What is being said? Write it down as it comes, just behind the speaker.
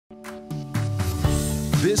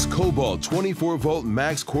This Kobalt 24-volt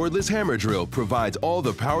max cordless hammer drill provides all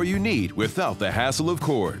the power you need without the hassle of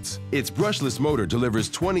cords. Its brushless motor delivers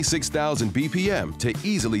 26,000 BPM to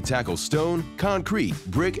easily tackle stone, concrete,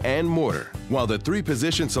 brick, and mortar, while the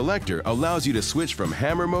 3-position selector allows you to switch from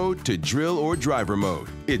hammer mode to drill or driver mode.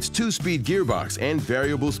 Its 2-speed gearbox and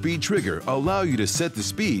variable speed trigger allow you to set the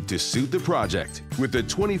speed to suit the project. With the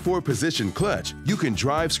 24-position clutch, you can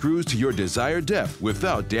drive screws to your desired depth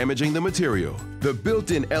without damaging the material. The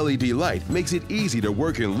built-in LED light makes it easy to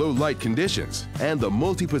work in low light conditions, and the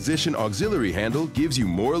multi-position auxiliary handle gives you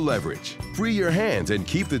more leverage. Free your hands and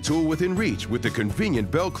keep the tool within reach with the convenient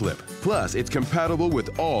belt clip. Plus, it's compatible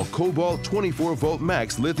with all Kobalt 24-volt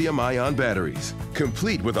max lithium-ion batteries.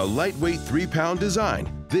 Complete with a lightweight 3-pound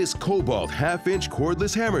design, this Kobalt half-inch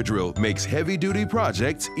cordless hammer drill makes heavy-duty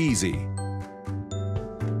projects easy.